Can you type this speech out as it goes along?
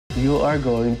You are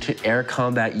going to Air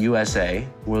Combat USA,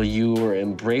 where you will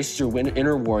embrace your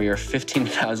inner warrior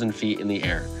 15,000 feet in the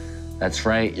air. That's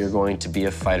right, you're going to be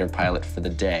a fighter pilot for the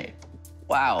day.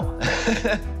 Wow.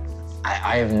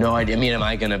 I have no idea. I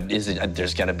mean,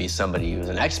 there's gonna be somebody who's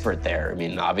an expert there. I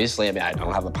mean, obviously, I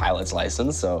don't have a pilot's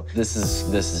license, so this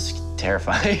is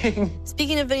terrifying.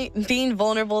 Speaking of being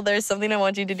vulnerable, there's something I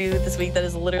want you to do this week that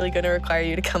is literally gonna require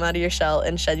you to come out of your shell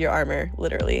and shed your armor,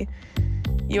 literally.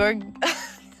 You are,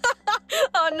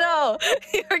 oh no,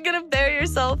 you're gonna bury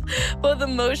yourself both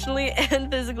emotionally and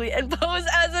physically and pose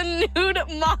as a nude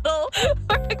model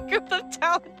for a group of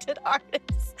talented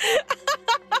artists.